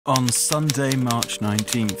On Sunday, March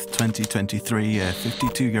 19th, 2023, a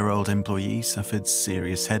 52-year-old employee suffered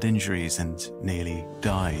serious head injuries and nearly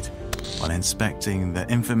died while inspecting the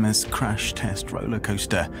infamous crash test roller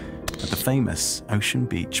coaster at the famous Ocean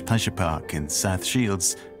Beach Pleasure Park in South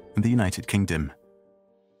Shields in the United Kingdom.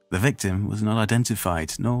 The victim was not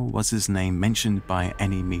identified, nor was his name mentioned by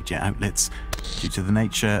any media outlets due to the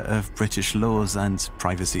nature of British laws and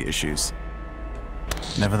privacy issues.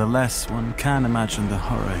 Nevertheless, one can imagine the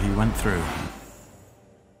horror he went through.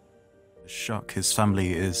 The shock his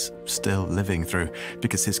family is still living through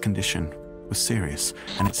because his condition was serious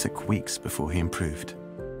and it took weeks before he improved.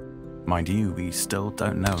 Mind you, we still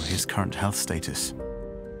don't know his current health status.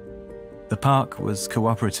 The park was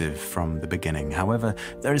cooperative from the beginning. However,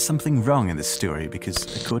 there is something wrong in this story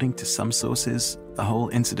because, according to some sources, the whole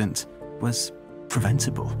incident was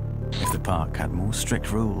preventable if the park had more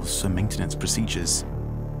strict rules for maintenance procedures.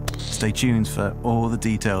 Stay tuned for all the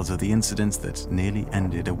details of the incident that nearly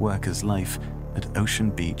ended a worker's life at Ocean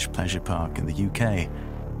Beach Pleasure Park in the UK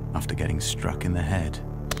after getting struck in the head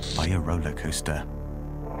by a roller coaster.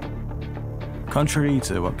 Contrary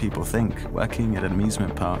to what people think, working at an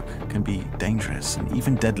amusement park can be dangerous and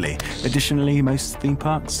even deadly. Additionally, most theme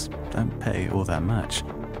parks don't pay all that much,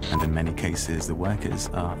 and in many cases the workers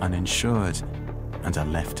are uninsured and are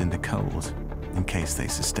left in the cold in case they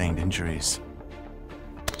sustained injuries.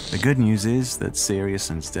 The good news is that serious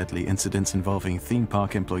and deadly incidents involving theme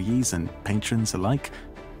park employees and patrons alike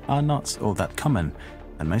are not all that common,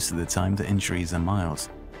 and most of the time the injuries are mild.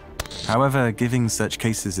 However, giving such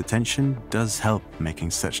cases attention does help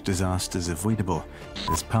making such disasters avoidable,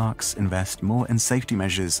 as parks invest more in safety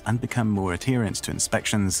measures and become more adherent to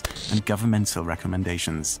inspections and governmental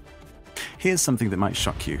recommendations. Here's something that might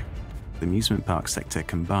shock you. The amusement park sector,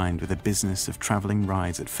 combined with the business of traveling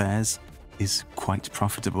rides at fairs, is quite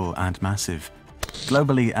profitable and massive.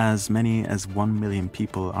 Globally, as many as 1 million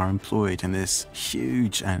people are employed in this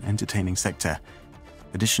huge and entertaining sector.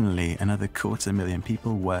 Additionally, another 250,000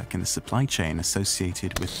 people work in the supply chain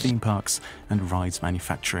associated with theme parks and rides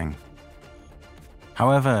manufacturing.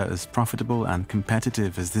 However, as profitable and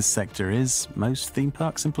competitive as this sector is, most theme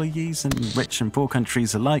parks employees in rich and poor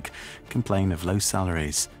countries alike complain of low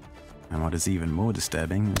salaries. And what is even more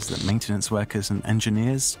disturbing is that maintenance workers and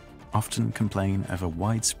engineers often complain of a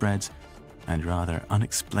widespread and rather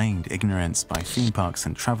unexplained ignorance by theme parks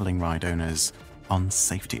and traveling ride owners on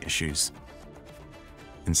safety issues.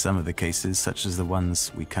 In some of the cases, such as the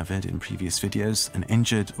ones we covered in previous videos, an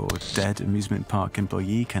injured or dead amusement park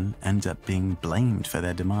employee can end up being blamed for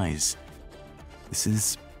their demise. This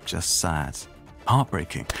is just sad,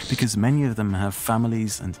 heartbreaking, because many of them have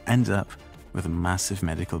families and end up with massive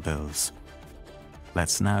medical bills.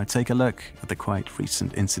 Let's now take a look at the quite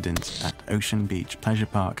recent incident at Ocean Beach Pleasure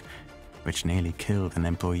Park, which nearly killed an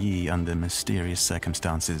employee under mysterious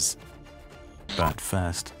circumstances. But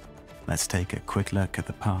first, let's take a quick look at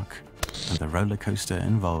the park and the roller coaster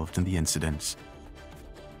involved in the incident.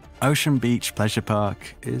 Ocean Beach Pleasure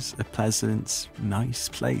Park is a pleasant, nice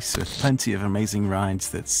place with plenty of amazing rides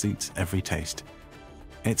that suit every taste.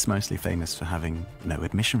 It's mostly famous for having no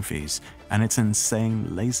admission fees, and its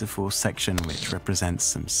insane Laser Force section which represents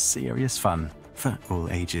some serious fun for all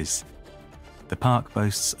ages. The park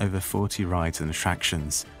boasts over 40 rides and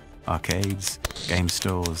attractions, arcades, game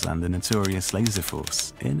stores, and the notorious Laser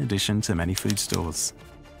Force, in addition to many food stalls.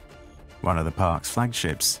 One of the park's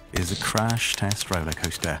flagships is a crash test roller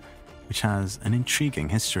coaster, which has an intriguing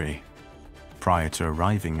history. Prior to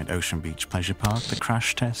arriving at Ocean Beach Pleasure Park, the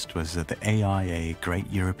crash test was at the AIA Great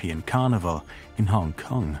European Carnival in Hong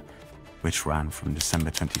Kong, which ran from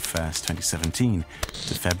December 21st, 2017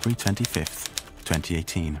 to February 25th,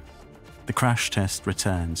 2018. The crash test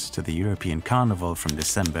returns to the European Carnival from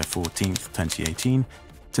December 14th, 2018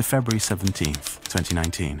 to February 17th,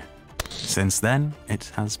 2019. Since then,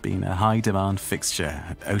 it has been a high-demand fixture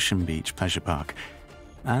at Ocean Beach Pleasure Park,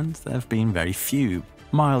 and there have been very few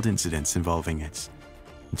mild incidents involving it,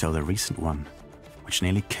 until the recent one, which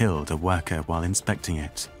nearly killed a worker while inspecting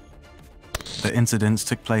it. The incident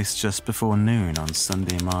took place just before noon on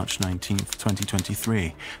Sunday, March 19th,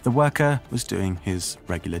 2023. The worker was doing his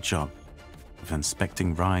regular job of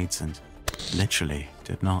inspecting rides and literally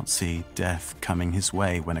did not see death coming his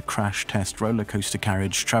way when a crash test roller coaster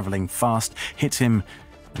carriage traveling fast hit him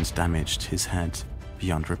and damaged his head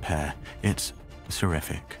beyond repair. It was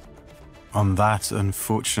horrific. On that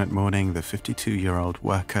unfortunate morning, the 52-year-old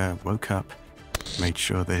worker woke up, made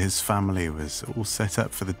sure that his family was all set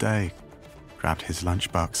up for the day, grabbed his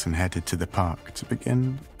lunchbox and headed to the park to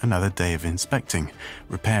begin another day of inspecting,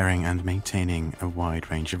 repairing and maintaining a wide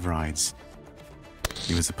range of rides.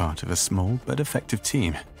 He was a part of a small but effective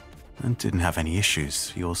team, and didn't have any issues.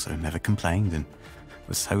 He also never complained and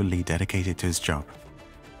was wholly dedicated to his job.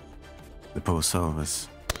 The poor soul was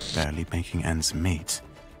barely making ends meet,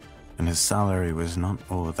 and his salary was not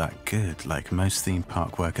all that good, like most theme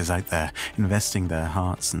park workers out there, investing their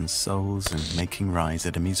hearts and souls in making rides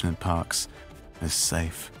at amusement parks as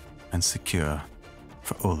safe and secure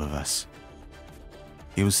for all of us.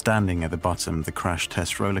 He was standing at the bottom of the crash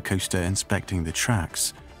test roller coaster inspecting the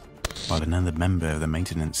tracks, while another member of the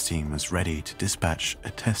maintenance team was ready to dispatch a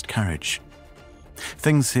test carriage.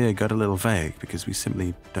 Things here got a little vague because we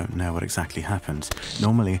simply don't know what exactly happened.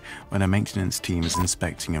 Normally, when a maintenance team is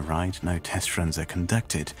inspecting a ride, no test runs are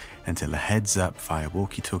conducted until a heads-up via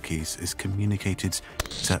walkie-talkies is communicated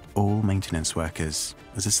to all maintenance workers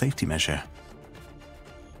as a safety measure.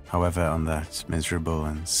 However, on that miserable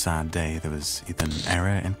and sad day, there was either an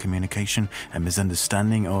error in communication, a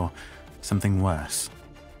misunderstanding, or something worse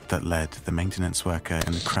that led the maintenance worker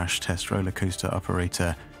and the crash test roller coaster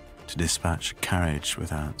operator to dispatch a carriage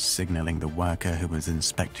without signaling the worker who was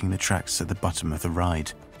inspecting the tracks at the bottom of the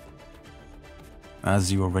ride.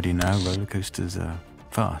 As you already know, roller coasters are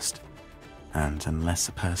fast, and unless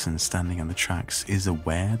a person standing on the tracks is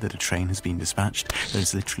aware that a train has been dispatched, there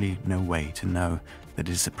is literally no way to know that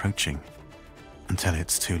it is approaching until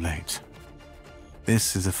it's too late.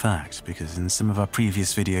 This is a fact because in some of our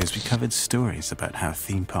previous videos we covered stories about how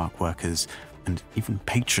theme park workers and even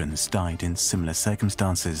patrons died in similar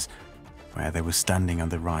circumstances, where they were standing on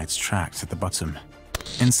the ride's tracks at the bottom.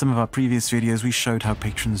 In some of our previous videos we showed how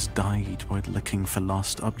patrons died while looking for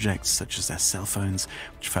lost objects such as their cell phones,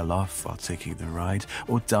 which fell off while taking the ride,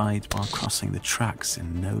 or died while crossing the tracks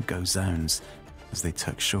in no-go zones as they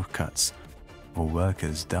took shortcuts, or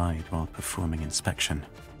workers died while performing inspection.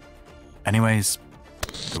 Anyways,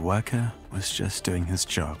 the worker was just doing his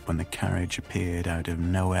job when the carriage appeared out of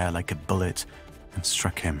nowhere like a bullet and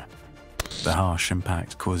struck him. The harsh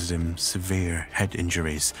impact caused him severe head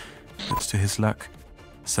injuries, but to his luck,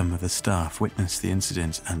 some of the staff witnessed the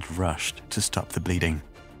incident and rushed to stop the bleeding.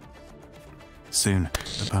 Soon,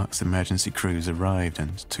 the park's emergency crews arrived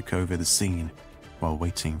and took over the scene while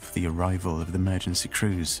waiting for the arrival of the emergency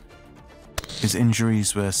crews. His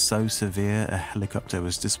injuries were so severe a helicopter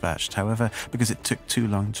was dispatched. However, because it took too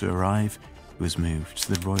long to arrive, he was moved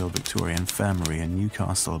to the Royal Victoria Infirmary in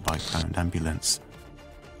Newcastle by ground ambulance.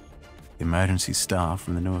 The emergency staff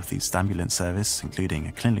from the North East Ambulance Service, including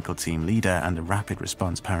a clinical team leader and a rapid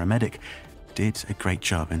response paramedic, did a great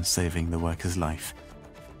job in saving the worker's life.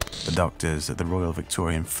 The doctors at the Royal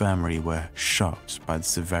Victoria Infirmary were shocked by the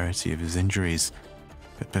severity of his injuries,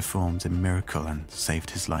 but performed a miracle and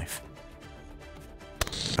saved his life.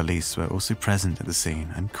 The police were also present at the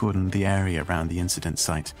scene and cordoned the area around the incident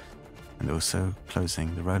site, and also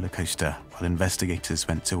closing the roller coaster while investigators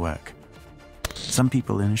went to work. Some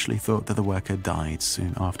people initially thought that the worker died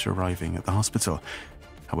soon after arriving at the hospital.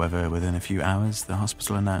 However, within a few hours, the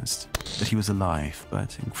hospital announced that he was alive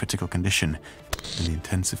but in critical condition in the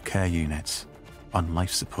intensive care unit on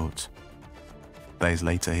life support. Days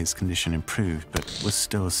later, his condition improved but was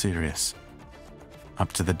still serious.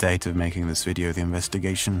 Up to the date of making this video, the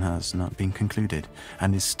investigation has not been concluded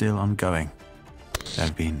and is still ongoing. There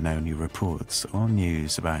have been no new reports or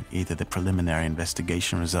news about either the preliminary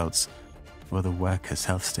investigation results or the worker's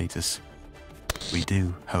health status. We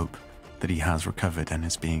do hope that he has recovered and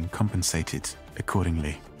is being compensated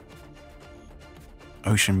accordingly.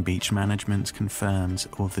 Ocean Beach Management confirmed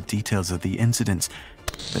all the details of the incident,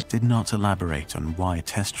 but did not elaborate on why a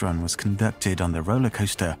test run was conducted on the roller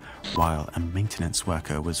coaster while a maintenance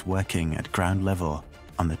worker was working at ground level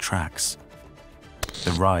on the tracks.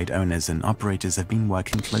 The ride owners and operators have been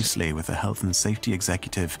working closely with the health and safety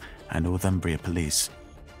executive and Northumbria Police.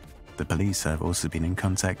 The police have also been in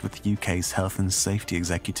contact with the UK's health and safety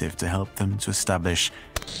executive to help them to establish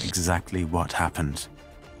exactly what happened.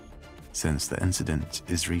 Since the incident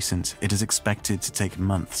is recent, it is expected to take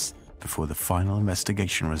months before the final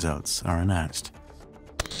investigation results are announced.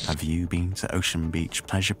 Have you been to Ocean Beach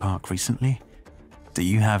Pleasure Park recently? Do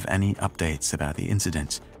you have any updates about the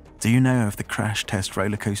incident? Do you know if the crash test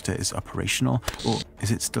roller coaster is operational or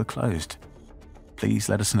is it still closed? Please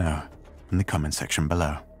let us know in the comment section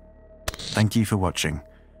below. Thank you for watching.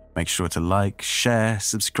 Make sure to like, share,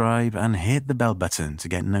 subscribe, and hit the bell button to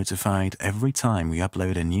get notified every time we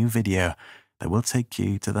upload a new video that will take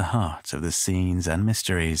you to the heart of the scenes and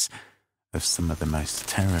mysteries of some of the most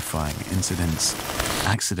terrifying incidents,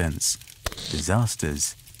 accidents,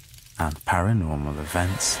 disasters, and paranormal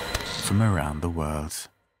events from around the world.